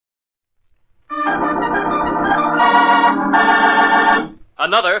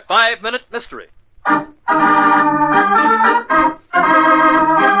Another 5-minute mystery.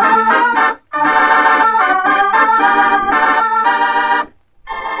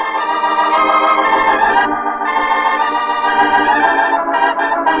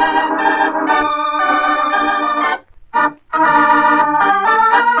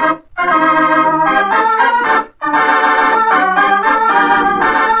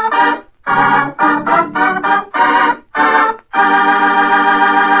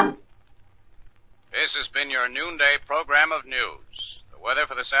 This has been your noonday program of news. The weather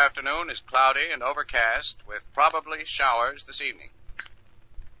for this afternoon is cloudy and overcast, with probably showers this evening.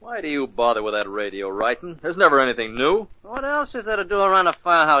 Why do you bother with that radio, Wrighton? There's never anything new. What else is there to do around a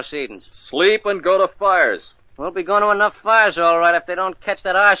firehouse, Edens? Sleep and go to fires. We'll be going to enough fires, all right, if they don't catch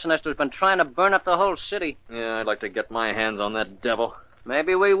that arsonist who's been trying to burn up the whole city. Yeah, I'd like to get my hands on that devil.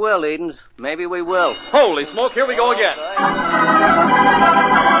 Maybe we will, Edens. Maybe we will. Holy smoke, here we go again.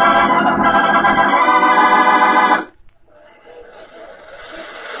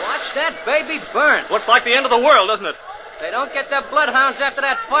 Watch that baby burn. Looks like the end of the world, doesn't it? If they don't get their bloodhounds after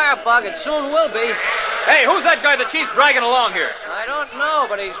that firebug, it soon will be. Hey, who's that guy the chief's dragging along here? I don't know,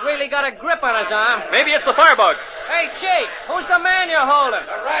 but he's really got a grip on his arm. Maybe it's the firebug. Hey, Chief, who's the man you're holding?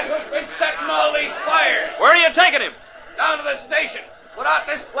 The rat who's been setting all these fires. Where are you taking him? Down to the station. Put out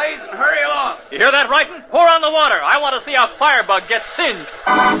this blaze and hurry along. You hear that, Wrighton? Pour on the water. I want to see a firebug get singed.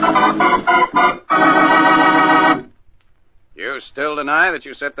 You still deny that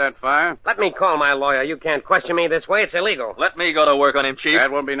you set that fire? Let me call my lawyer. You can't question me this way. It's illegal. Let me go to work on him, Chief. That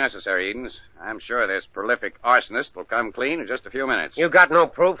won't be necessary, Edens. I'm sure this prolific arsonist will come clean in just a few minutes. You got no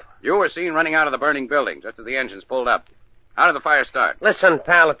proof? You were seen running out of the burning building just as the engines pulled up. How did the fire start? Listen,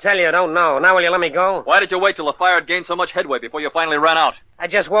 pal, I tell you I don't know. Now will you let me go? Why did you wait till the fire had gained so much headway before you finally ran out? I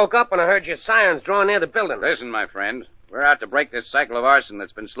just woke up and I heard your sirens drawing near the building. Listen, my friend. We're out to break this cycle of arson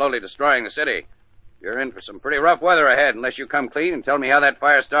that's been slowly destroying the city. You're in for some pretty rough weather ahead unless you come clean and tell me how that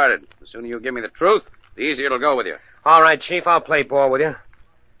fire started. The sooner you give me the truth, the easier it'll go with you. All right, Chief, I'll play ball with you.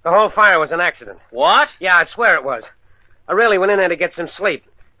 The whole fire was an accident. What? Yeah, I swear it was. I really went in there to get some sleep.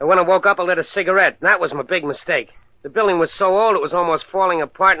 And when I woke up, I lit a cigarette. And that was my big mistake. The building was so old it was almost falling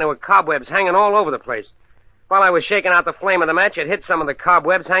apart, and there were cobwebs hanging all over the place. While I was shaking out the flame of the match, it hit some of the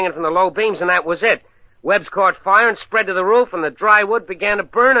cobwebs hanging from the low beams, and that was it. Webs caught fire and spread to the roof, and the dry wood began to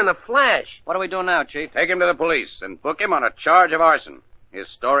burn in a flash. What do we do now, Chief? Take him to the police and book him on a charge of arson. His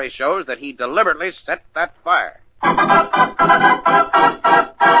story shows that he deliberately set that fire.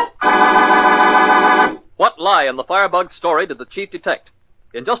 What lie in the firebug story did the Chief detect?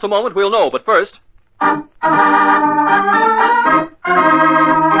 In just a moment we'll know, but first...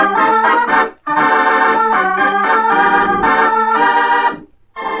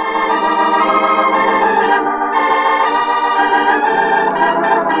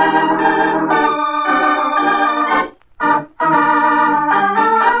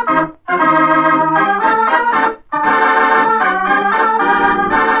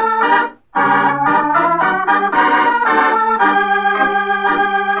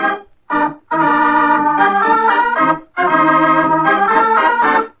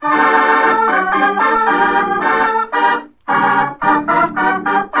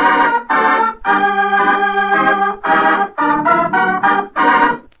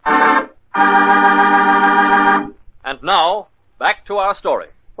 And now, back to our story.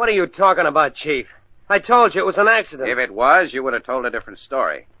 What are you talking about, Chief? I told you it was an accident. If it was, you would have told a different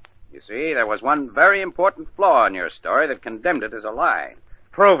story. You see, there was one very important flaw in your story that condemned it as a lie.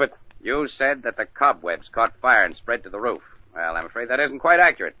 Prove it. You said that the cobwebs caught fire and spread to the roof. Well, I'm afraid that isn't quite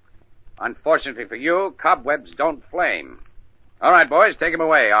accurate. Unfortunately for you, cobwebs don't flame. All right, boys, take him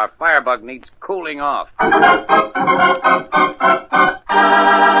away. Our firebug needs cooling off.